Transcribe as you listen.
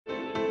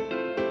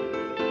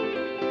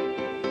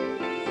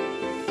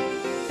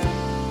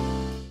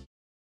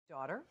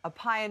lawyer, a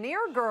pioneer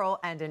girl,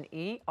 and an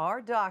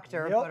ER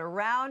doctor. Yep. But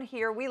around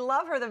here, we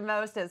love her the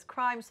most as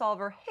crime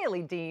solver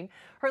Hailey Dean.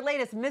 Her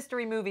latest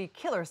mystery movie,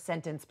 Killer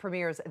Sentence,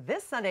 premieres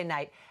this Sunday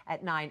night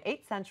at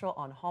 9/8 Central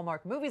on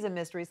Hallmark Movies and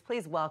Mysteries.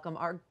 Please welcome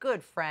our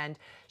good friend.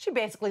 She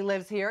basically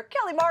lives here,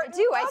 Kellie Martin.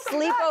 I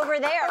sleep over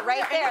there,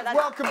 right there. That's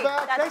Welcome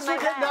back. Thanks for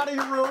getting out of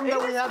your room.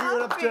 That we have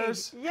you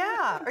upstairs.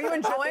 Yeah. Are you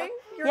enjoying?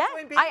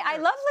 Enjoying being I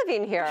here? love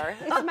living here.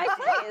 It's my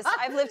place.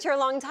 I've lived here a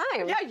long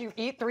time. Yeah, you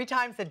eat 3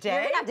 times a day.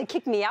 You're gonna have to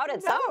kick me out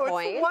at some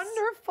point. It's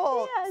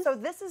wonderful. Yes. So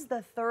this is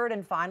the 3rd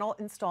and final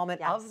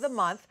installment of the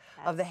month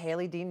of the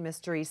Hailey Dean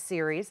Mystery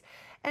Series.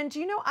 And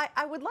you know,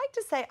 I would like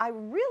to say I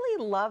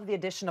really love the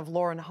addition of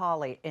Lauren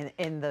Holly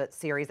in the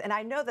series. And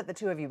I know that the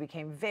two of you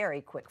became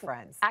very quick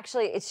friends.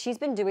 Actually, she's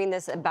been doing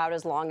this about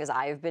as long as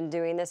I've been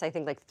doing this. I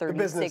think like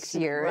 36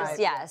 years. Right.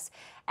 Yes.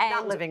 And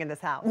not living in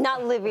this house.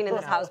 Not living in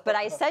this house. But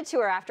I said to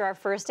her after our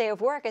first day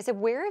of work, I said,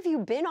 where have you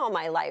been all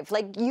my life?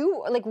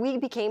 We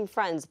became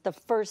friends the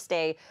first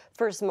day,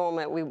 first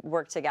moment we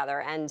worked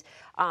together. And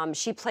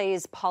she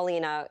plays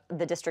Paulina,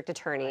 the district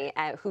attorney,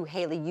 who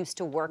Hailey used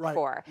to work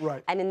for.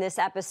 Right. And in this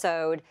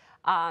episode,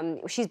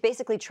 she's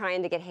basically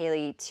trying to get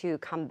Hailey to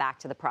come back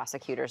to the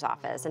prosecutor's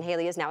office. And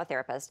Hailey is now a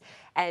therapist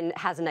and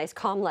has a nice,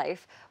 calm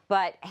life.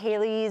 But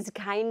Hailey's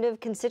kind of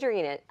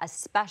considering it,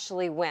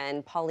 especially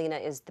when Paulina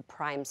is the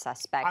prime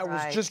suspect. I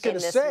was just going to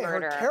say,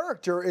 murder. her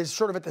character is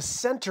sort of at the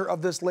center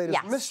of this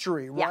latest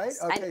mystery, right?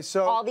 Yes. Okay, and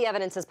so all the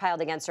evidence is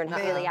piled against her, and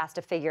Hailey has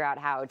to figure out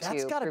how to.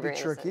 That's got to prove be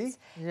her tricky. innocence.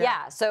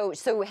 Yeah.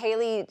 So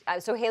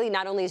Hailey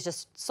not only is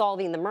just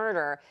solving the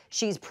murder,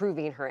 she's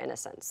proving her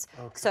innocence.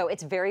 Okay. So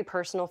it's very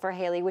personal for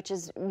Hailey, which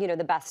is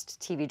the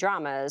best TV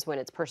drama is when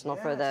it's personal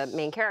for the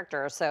main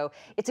character. So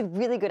it's a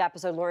really good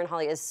episode. Lauren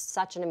Holly is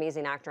such an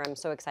amazing actor. I'm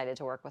so excited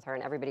to work with her,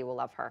 and everybody will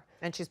love her.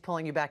 And she's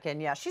pulling you back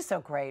in. Yeah, she's so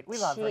great. We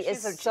love her.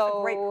 She's a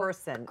great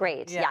person.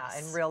 Great, yeah,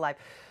 in real life.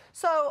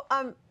 So,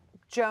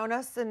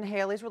 Jonas and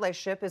Hailey's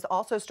relationship is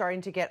also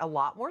starting to get a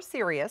lot more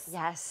serious.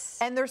 Yes.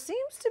 And there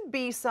seems to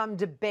be some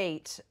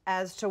debate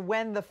as to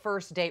when the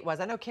first date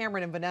was. I know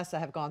Cameron and Vanessa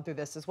have gone through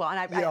this as well, and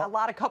I a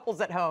lot of couples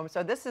at home.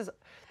 So this is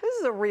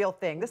a real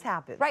thing. This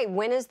happens. Right.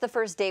 When is the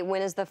first date?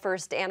 When is the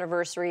first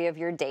anniversary of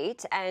your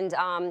date? And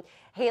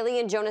Hailey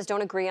and Jonas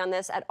don't agree on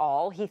this at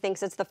all. He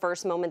thinks it's the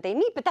first moment they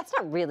meet, but that's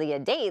not really a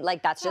date.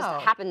 Like, that's just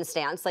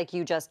happenstance. Like,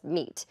 you just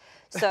meet.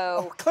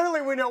 So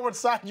clearly we know what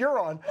side you're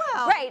on.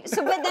 Well, right.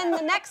 So, but then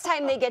the next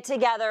time they get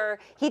together,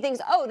 he thinks,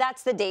 oh,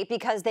 that's the date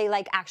because they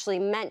actually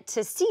meant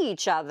to see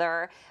each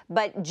other.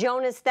 But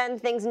Jonas then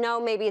thinks,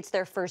 no, maybe it's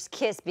their first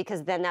kiss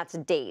because then that's a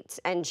date.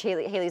 And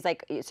Hailey's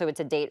like, so it's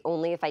a date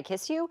only if I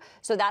kiss you?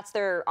 So that's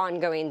their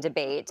ongoing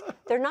debate.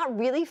 They're not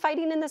really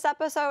fighting in this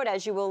episode,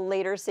 as you will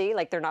later see.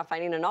 Like, they're not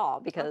fighting at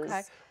all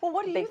because well,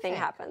 what do a you big thing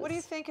think? happens. What do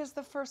you think is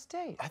the first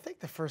date? I think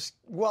the first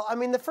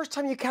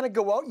time you kind of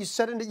go out, you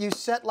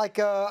set like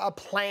a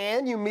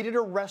plan, you meet at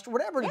a restaurant,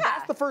 whatever.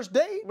 That's the first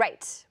date.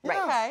 Right.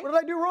 Yeah. Right. What did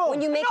I do wrong?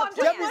 When you make a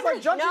plan. Debbie's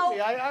like judging me.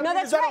 No,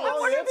 that's right. I'm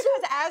wondering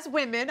because as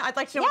women, I'd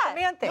like to know what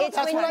the man thinks. It's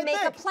when you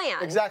make a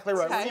plan. Exactly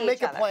right. When you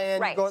make a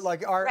plan, you go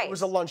like, it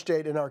was a lunch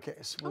date in our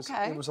case.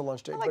 It was a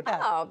lunch date. I like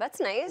that. Oh,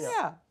 that's nice.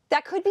 Yeah.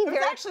 That could be very.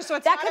 Actually, so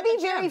it's that not could at be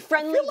the very gym.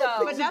 friendly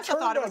though. Vanessa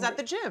thought it was at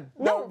the gym.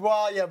 No,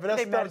 well, yeah,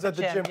 Vanessa They thought it was at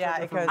the gym. Yeah,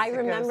 because I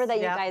remember that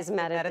you guys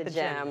met at the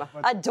gym.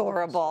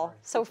 Adorable.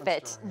 So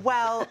fit.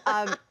 Well,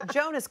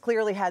 Jonas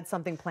clearly had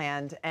something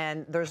planned,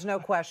 and there's no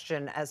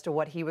question as to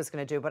what he was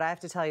going to do. But I have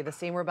to tell you, the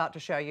scene we're about to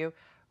show you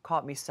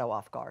caught me so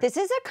off guard. This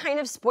is a kind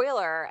of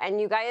spoiler, and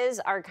you guys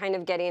are kind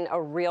of getting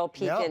a real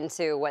peek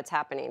into what's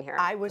happening here.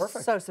 I was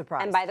so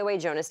surprised. And by the way,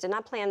 Jonas did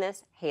not plan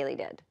this. Hailey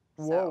did.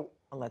 Whoa.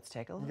 So, let's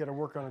take a look. You got to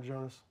work on it,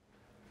 Jonas.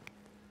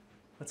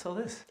 What's all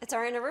this? It's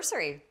our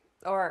anniversary,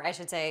 or I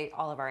should say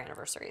all of our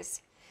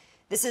anniversaries.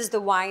 This is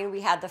the wine we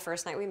had the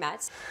first night we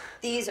met.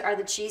 These are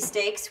the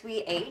cheesesteaks we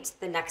ate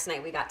the next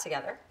night we got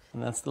together.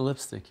 And that's the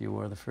lipstick you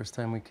wore the first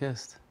time we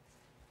kissed.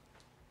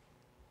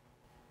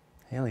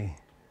 Hailey,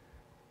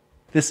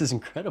 this is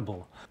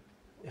incredible.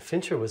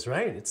 Fincher was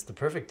right. It's the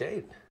perfect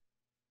date.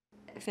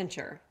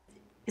 Fincher,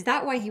 is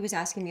that why he was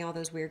asking me all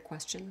those weird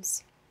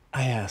questions?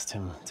 I asked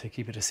him to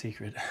keep it a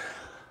secret.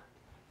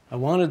 I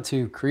wanted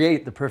to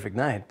create the perfect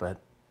night, but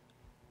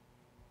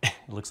it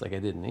looks like I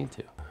didn't need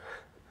to.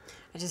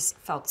 I just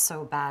felt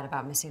so bad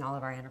about missing all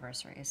of our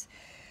anniversaries.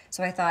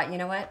 So I thought, you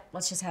know what?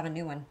 Let's just have a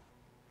new one.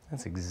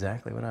 That's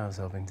exactly what I was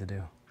hoping to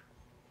do.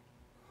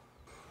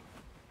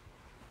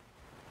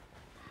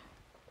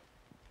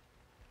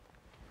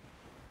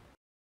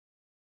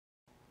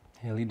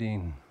 Hailey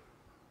Dean,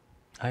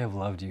 I have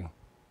loved you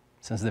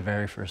since the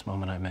very first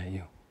moment I met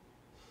you.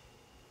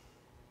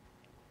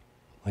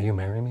 Will you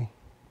marry me?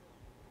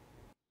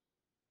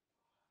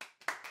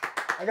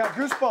 I got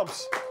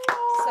goosebumps.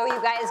 So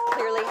you guys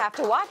clearly have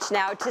to watch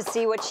now to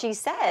see what she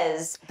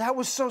says. That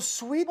was so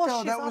sweet,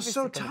 though. That was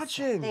so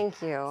touching.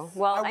 Thank you.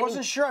 Well, I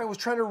wasn't sure. I was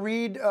trying to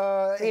read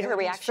her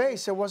reaction.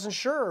 face. I wasn't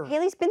sure.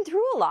 Hailey's been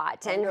through a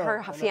lot, and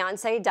her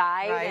fiance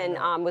died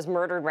and was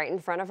murdered right in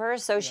front of her.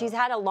 So she's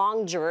had a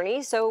long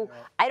journey. So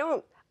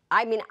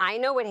I mean, I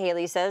know what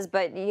Hailey says,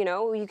 but you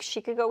know, she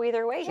could go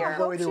either way here.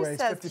 Go either way.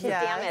 It's says 50-50. She's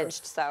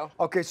damaged, so.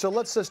 Okay, so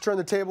let's just turn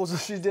the tables.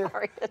 She did.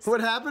 Sorry. What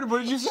happened?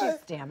 What did you say?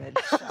 She's damaged.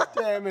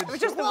 Damaged. It was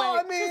just the Well, way,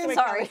 I mean, just the way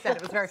sorry. Kellie said it.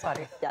 It was very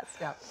funny. Yes.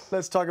 Yeah.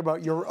 Let's talk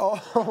about your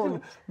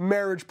own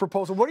marriage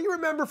proposal. What do you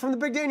remember from the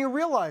big day in your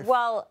real life?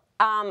 Well,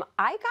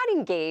 I got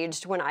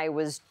engaged when I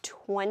was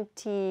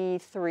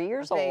 23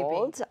 years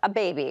old, a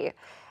baby.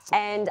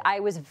 And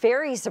I was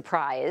very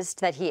surprised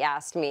that he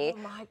asked me. Oh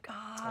my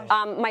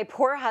gosh. My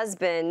poor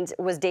husband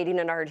was dating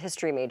an art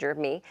history major,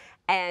 me,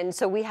 and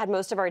so we had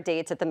most of our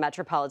dates at the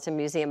Metropolitan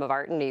Museum of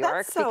Art in New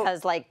York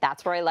because, like,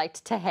 that's where I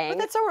liked to hang. But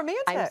that's so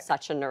romantic. I'm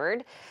such a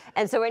nerd.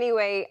 And so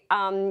anyway,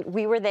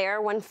 we were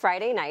there one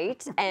Friday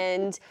night,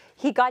 and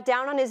he got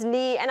down on his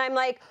knee, and I'm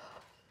like,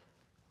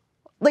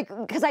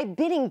 because I've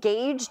been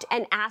engaged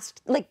and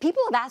asked, like,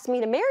 people have asked me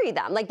to marry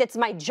them. Like, that's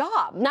my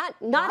job, not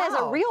as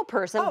a real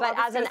person, but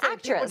as an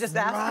actress. Just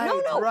ask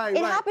It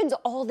happens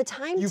all the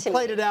time to me. You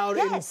played it out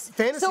in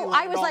fantasy so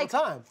I land was all like, the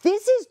time.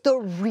 this is the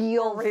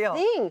real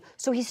thing.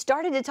 So he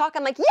started to talk.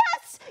 I'm like,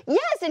 yes,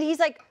 yes. And he's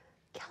like,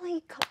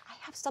 Kellie, come, I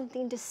have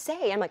something to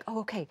say. I'm like, oh,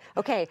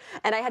 okay.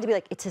 And I had to be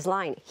like, it's his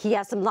line. He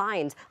has some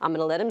lines. I'm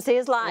going to let him say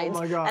his lines. Oh,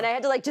 my God. And I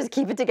had to, like, just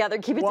keep it together,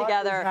 What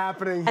is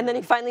happening And then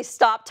he finally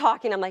stopped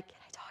talking. I'm like, can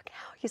I talk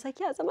now? He's like,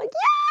 yes. I'm like,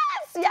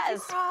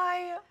 yes.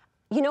 Cry.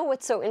 You know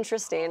what's so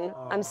interesting?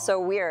 I'm so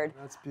weird.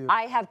 That's beautiful.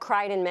 I have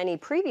cried in many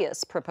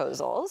previous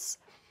proposals,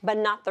 but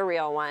not the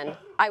real one.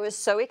 I was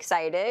so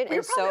excited You're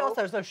and probably so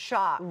also so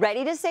shocked.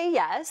 ready to say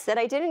yes that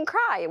I didn't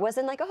cry. It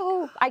wasn't like,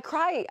 oh, I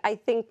cry. I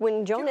think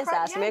when Jonas cry?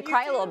 asked me, Yeah, I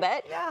cry you a little do.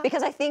 bit Yeah.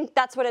 because I think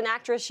that's what an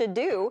actress should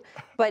do,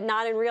 but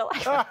not in real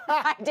life.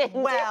 I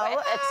didn't do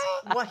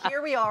it. Well,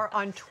 here we are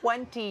on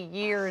 20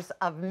 years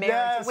of marriage,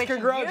 Yes, which you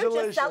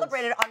congratulations. just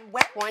celebrated on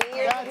Wednesday. 20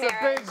 years That's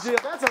a big deal.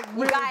 That's a You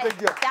really guys, big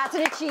deal. that's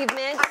an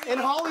achievement. In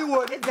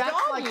Hollywood, that's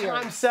dog like years.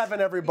 times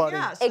 7, everybody.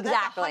 Yeah, so that's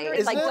Exactly. 100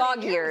 It's like Isn't it?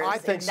 dog years. I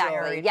think so.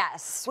 exactly.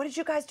 Yes. What did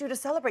you guys do to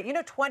celebrate? You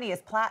know, 20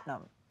 is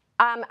platinum.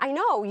 I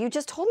know, you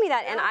just told me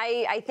that, and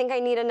I think I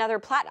need another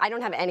I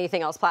don't have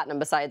anything else platinum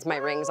besides my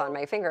rings on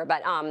my finger,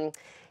 but I'm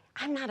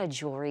not a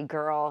jewelry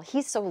girl.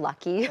 He's so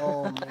lucky.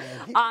 Oh, man.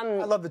 I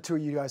love the two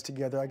of you guys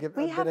together. I've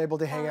been able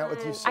to hang out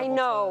with you several I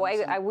know.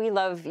 times. We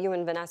love you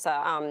and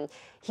Vanessa.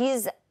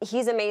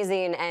 He's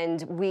amazing,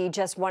 and we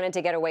just wanted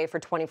to get away for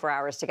 24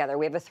 hours together.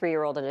 We have a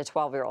 3-year-old and a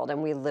 12-year-old,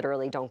 and we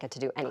literally don't get to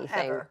do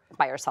anything Ever.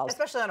 by ourselves.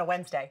 Especially on a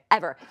Wednesday.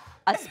 Ever,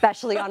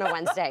 especially on a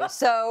Wednesday.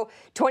 So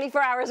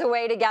 24 hours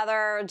away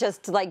together,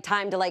 just like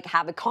time to like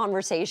have a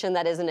conversation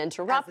that isn't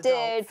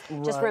interrupted.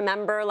 Just Right.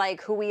 remember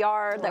like who we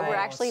are, that we're Right.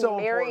 actually So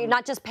married, important.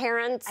 not just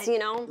parents, you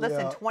know?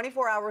 Listen, Yeah.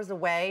 24 hours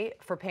away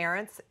for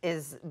parents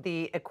is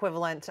the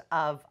equivalent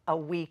of a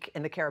week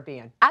in the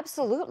Caribbean.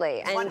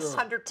 Absolutely. And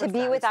 100%. to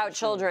be without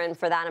children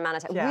for that amount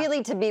of time, Yeah.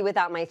 really to be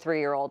without my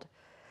 3-year-old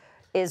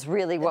is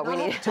really what we Not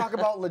need. have to talk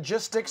about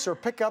logistics or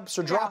pickups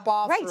or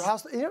drop-offs Right. or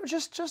house. You know,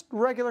 just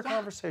regular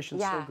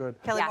conversations. Yeah. So good.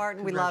 Kellie Yeah.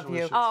 Martin, we love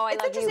you. Congratulations. Oh, I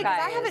It's love you interesting 'cause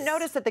I guys. haven't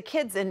noticed that the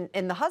kids and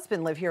the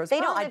husband live here as They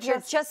well. don't live here,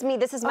 it's just me.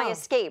 This is my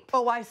escape.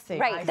 Oh, I see.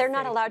 Right, I they're see.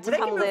 not allowed to They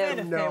come can move live. in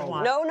if they No.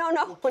 want. No.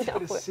 it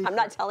a secret. I'm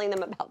not telling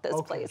them about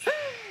this place.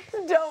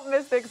 Don't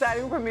miss the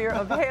exciting premiere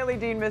of Hailey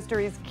Dean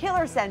Mysteries'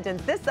 Killer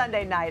Sentence this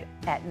Sunday night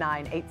at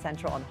 9, 8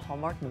 Central on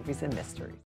Hallmark Movies and Mysteries.